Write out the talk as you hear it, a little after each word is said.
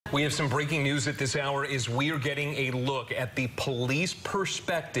We have some breaking news at this hour as we are getting a look at the police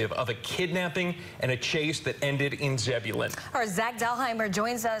perspective of a kidnapping and a chase that ended in Zebulon. Our Zach Dahlheimer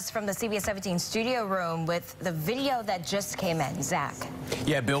joins us from the CBS 17 studio room with the video that just came in. Zach.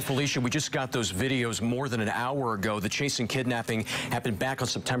 Yeah, Bill, Felicia, we just got those videos more than an hour ago. The chase and kidnapping happened back on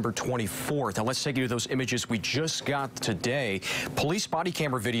September 24th. Now let's take you to those images we just got today. Police body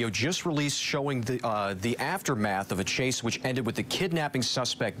camera video just released showing the aftermath of a chase which ended with the kidnapping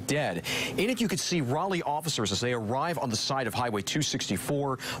suspect dead. In it, you could see Raleigh officers as they arrive on the side of Highway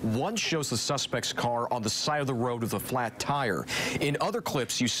 264. One shows the suspect's car on the side of the road with a flat tire. In other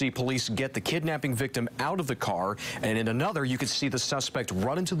clips, you see police get the kidnapping victim out of the car, and in another, you could see the suspect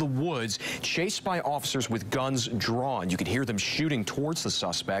run into the woods, chased by officers with guns drawn. You could hear them shooting towards the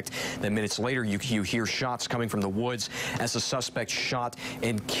suspect. Then minutes later, you hear shots coming from the woods as the suspect shot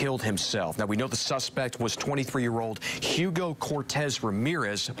and killed himself. Now, we know the suspect was 23-year-old Hugo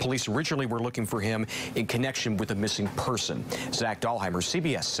Cortes-Ramirez. Police originally were looking for him in connection with a missing person. Zach Dahlheimer,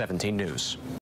 CBS 17 News.